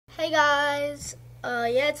guys,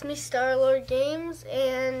 yeah, it's me, Star-Lord Games,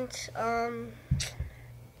 and,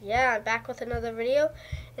 yeah, I'm back with another video,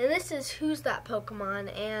 and this is Who's That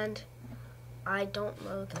Pokemon, and I don't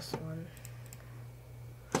know this one.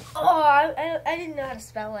 Oh, I didn't know how to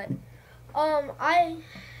spell it. I'm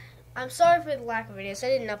sorry for the lack of videos. I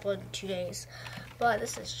didn't upload in 2 days, but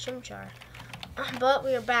this is Chimchar. But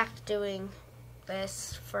we are back doing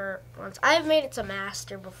this for once. I've made it to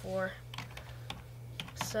Master before.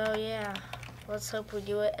 So yeah, let's hope we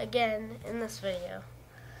do it again in this video.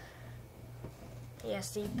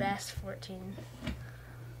 Yes, the best 14.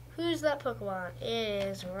 Who's that Pokemon? It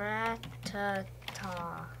is Rattata.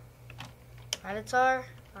 Rattata?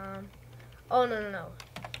 Oh no.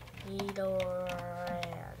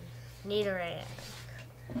 Nidoran.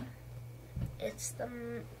 It's the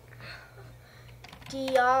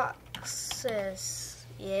Deoxys.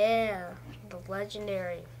 Yeah, the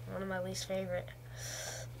legendary. One of my least favorite.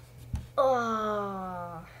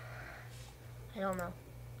 Oh, I don't know.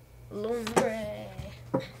 Lombre.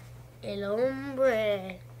 El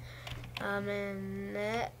Hombre.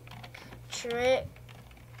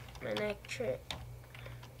 Manectric.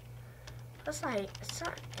 That's like, it's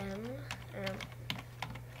not M.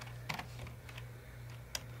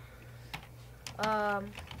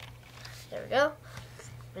 There we go.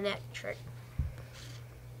 Manectric.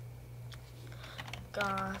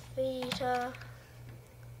 Gothita.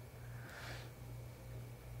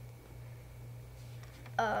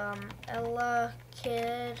 Ella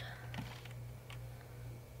Kid.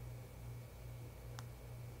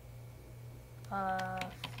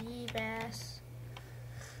 Feebas.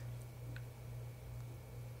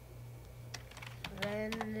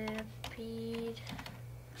 Venipede.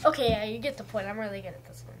 Okay, yeah, you get the point. I'm really good at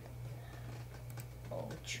this one.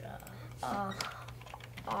 Ultra.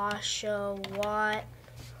 Oshawott.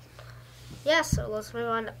 Yeah, so let's move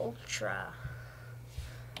on to Ultra.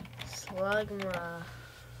 Slugma.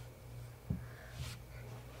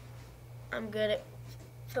 I'm good at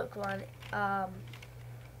Pokemon.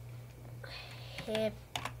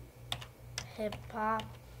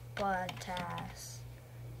 Hippopotas.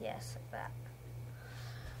 Yes, like that.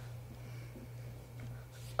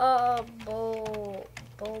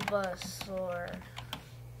 Bulbasaur.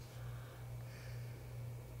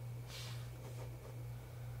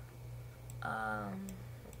 Let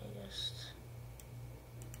me just.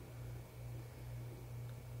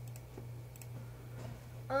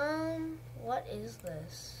 What is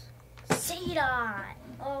this? Seedot.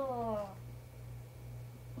 Oh.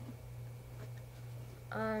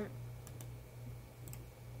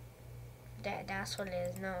 That's what it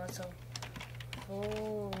is. No, it's a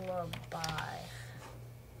lullaby.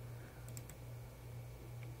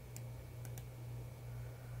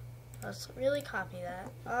 Let's really copy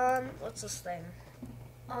that. What's this thing?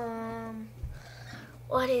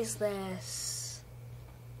 What is this?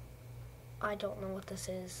 I don't know what this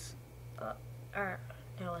is.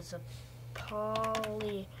 No, it's a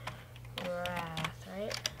Poliwrath,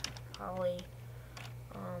 right?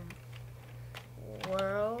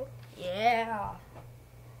 Whirl. Yeah.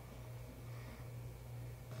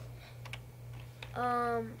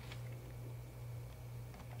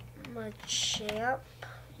 Machamp.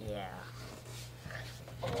 Yeah.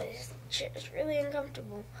 Oh, this chair's really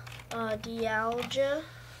uncomfortable. Dialga.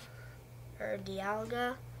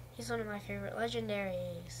 He's one of my favorite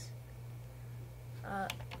legendaries.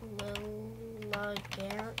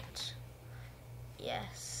 Lilligant.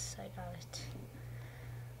 Yes, I got it.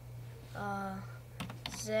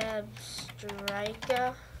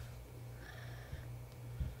 Zebstrika.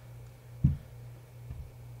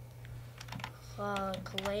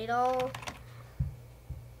 Claydol.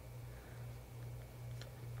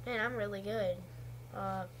 Man, I'm really good.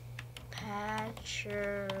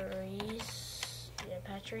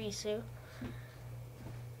 Pachirisu.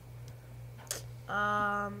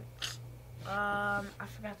 I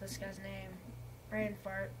forgot this guy's name. Brain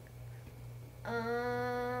fart.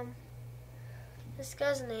 This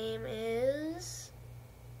guy's name is.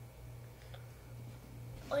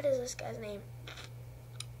 What is this guy's name?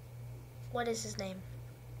 What is his name?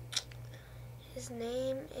 His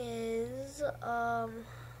name is, I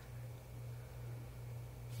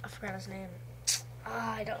forgot his name.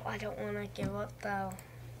 I don't want to give up though.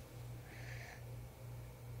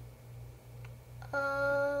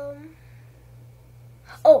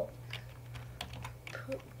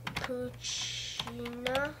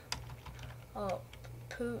 Poochyena.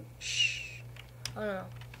 Pooch. Oh no.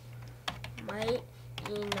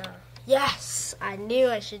 Myena. Yes! I knew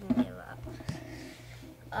I shouldn't give up.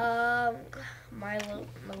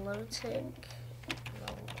 Milotic.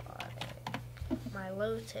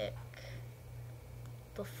 Milotic.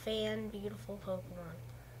 The fan beautiful Pokemon.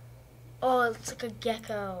 Oh, it's like a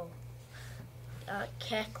gecko.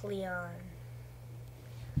 Kecleon.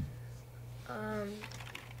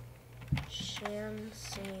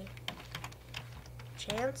 Chansey.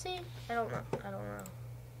 Chansey? I don't know.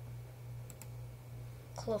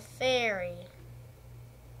 Clefairy.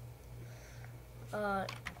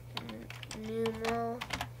 Numo.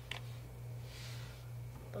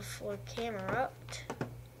 Before Camerupt.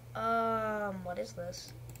 What is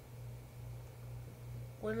this?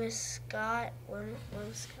 Whimsicott.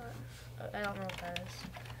 Whimsicott. I don't know what that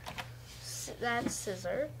is. That's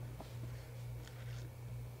Scissor.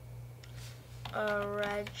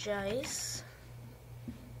 Regice.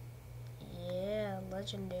 Yeah,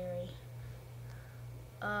 legendary.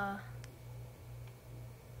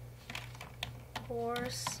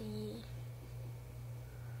 Horsey.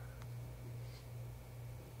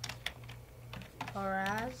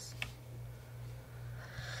 Horaz.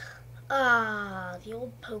 The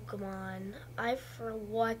old Pokemon.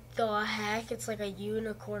 What the heck? It's like a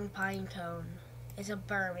unicorn pine cone. It's a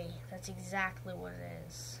Burmy. That's exactly what it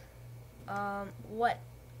is. What?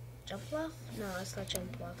 Jumpluff? No, it's not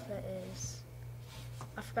Jumpluff. That is...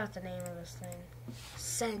 I forgot the name of this thing.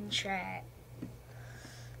 Sentret.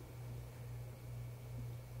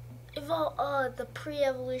 The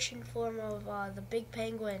pre-evolution form of the big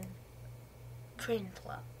penguin.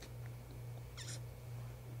 Prinplup.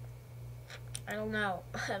 I don't know.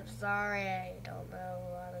 I'm sorry, I don't know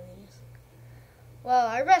a lot of these. Well,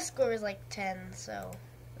 our best score is like 10, so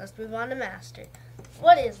let's move on to Master.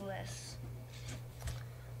 What is this?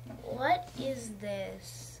 What is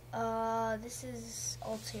this? This is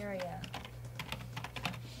Altaria.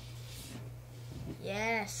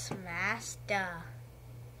 Yes, Master.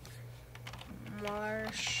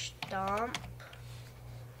 Marshtomp.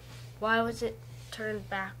 Why was it turned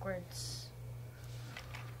backwards?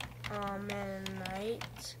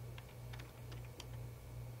 Manite.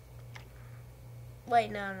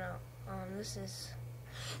 Wait, no. This is...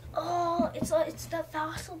 Oh, it's that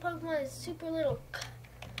fossil Pokemon. It's super little.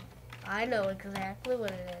 I know exactly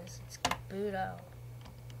what it is. It's Kabuto.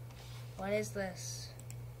 What is this?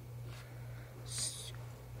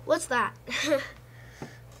 What's that?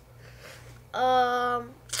 The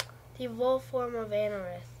evolved form of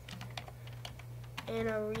Anorith.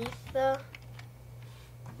 Anorita.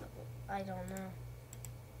 I don't know.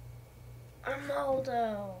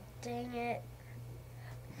 Armaldo. Dang it.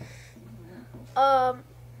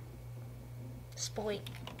 Spoink.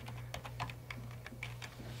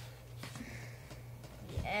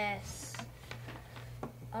 Yes.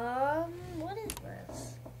 What is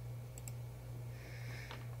this?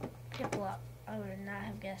 Piplup. I would not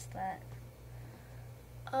have guessed that.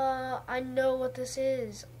 I know what this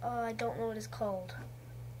is. I don't know what it's called.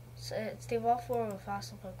 So it's the evolved form of a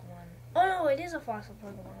fossil Pokemon. Oh no, it is a fossil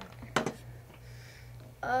Pokemon.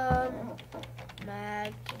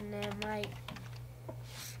 Magnemite.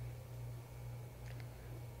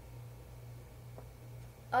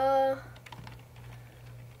 A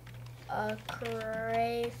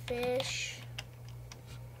crayfish.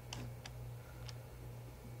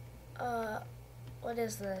 What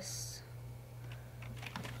is this?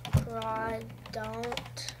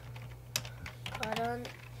 Crawdont. I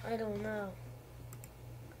don't know.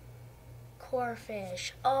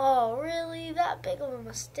 Corfish. Oh, really? That big of a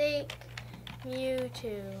mistake?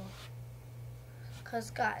 Mewtwo. Cause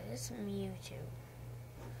guys, it's Mewtwo.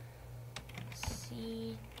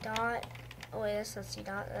 C-Dot. Oh wait, that's not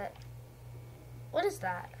C-Dot. What is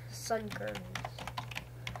that? Sunkern.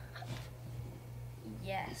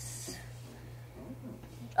 Yes.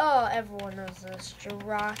 Oh, everyone knows this.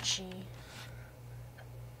 Jirachi.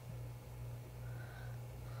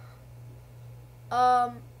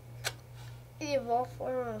 The evolved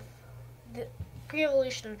form of the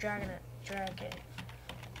pre-evolution of Dragonair. Dragon.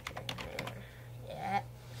 Yeah.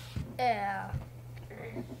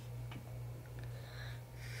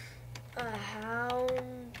 A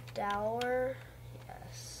Houndour.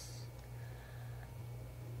 Yes.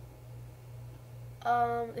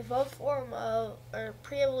 Evolved form of, or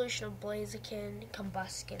pre-evolution of Blaziken.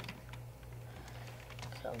 Combusken.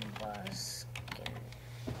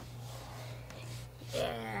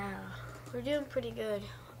 Yeah, we're doing pretty good.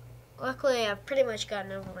 Luckily, I've pretty much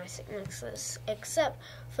gotten over my sicknesses, except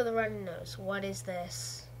for the runny nose. What is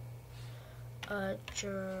this?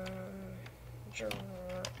 Giraffic.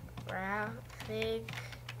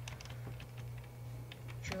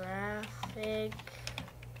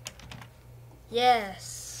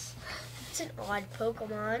 Yes. It's an odd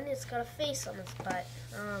Pokemon. It's got a face on its butt.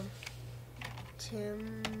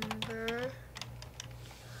 Timber.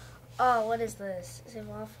 Oh, what is this? It's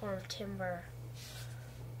evolved form of timber.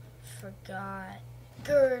 Forgot.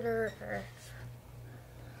 Girder.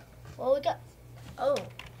 Well, we got. Oh.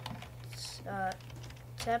 It's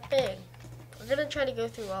that big. We're gonna try to go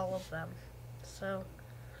through all of them. So,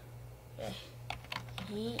 okay.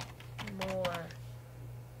 Heat more.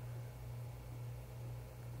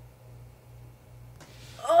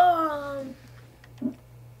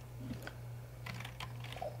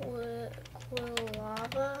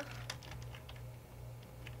 Quilava.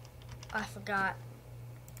 I forgot.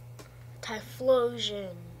 Typhlosion.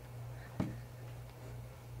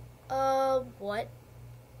 What?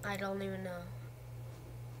 I don't even know.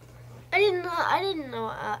 I didn't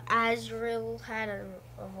know Azrael had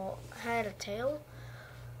a tail.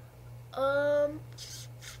 I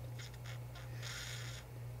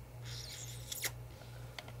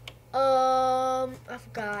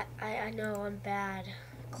forgot. I know I'm bad.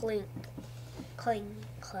 Clink, cling,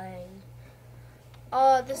 clang.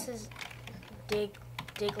 This is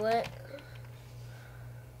Diglett.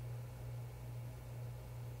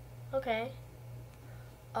 Okay.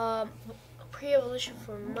 Pre-evolution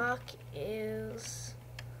for Mach is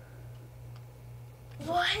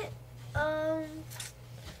what?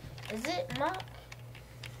 Is it Mach?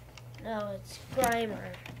 No, it's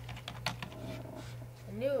Grimer.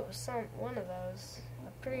 I knew it was one of those.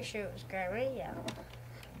 I'm pretty sure it was Grimer. Yeah.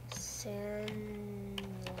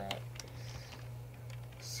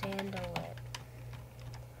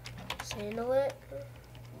 Sandalet.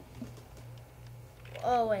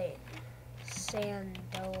 Oh wait,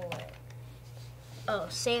 Sandalet. Oh,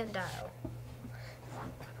 Sandile.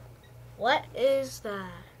 What is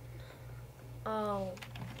that? Oh,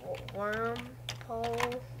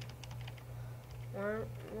 Wormpole.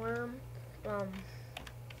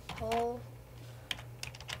 Pole.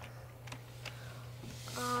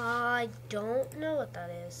 I don't know what that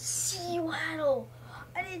is. Seawaddle.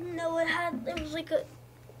 I didn't know it had. It was like a.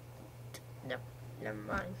 Never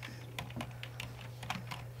mind.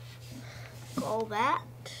 Golbat.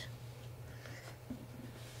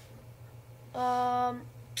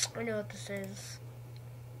 I know what this is.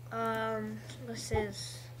 This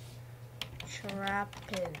is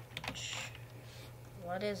Trapinch.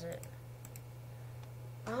 What is it?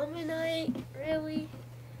 Almanite? Really?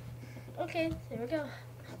 Okay, there we go.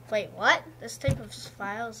 Wait, what? This type of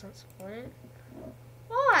file isn't supported?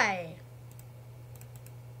 Why?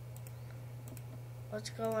 What's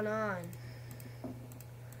going on?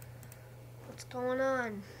 What's going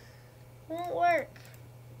on? It won't work.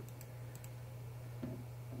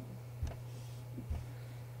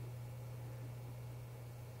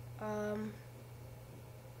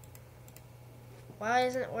 Why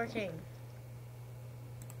isn't it working?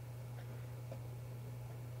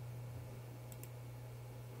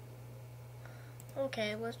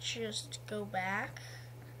 Okay, let's just go back.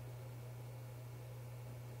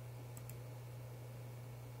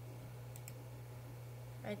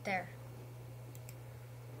 Right there.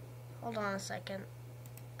 Hold on a second.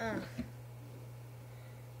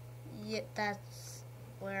 Yeah, that's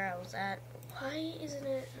where I was at. Why isn't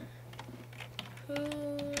it?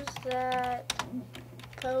 Who's that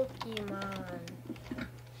Pokemon?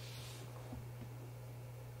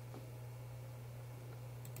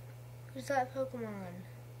 Who's that Pokemon?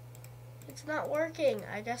 It's not working.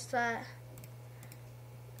 I guess that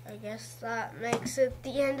makes it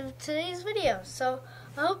the end of today's video. So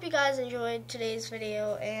I hope you guys enjoyed today's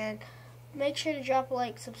video, and make sure to drop a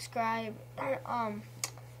like, subscribe,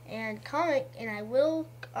 and comment, and I will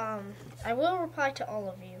reply to all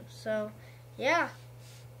of you. So yeah,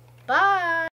 bye.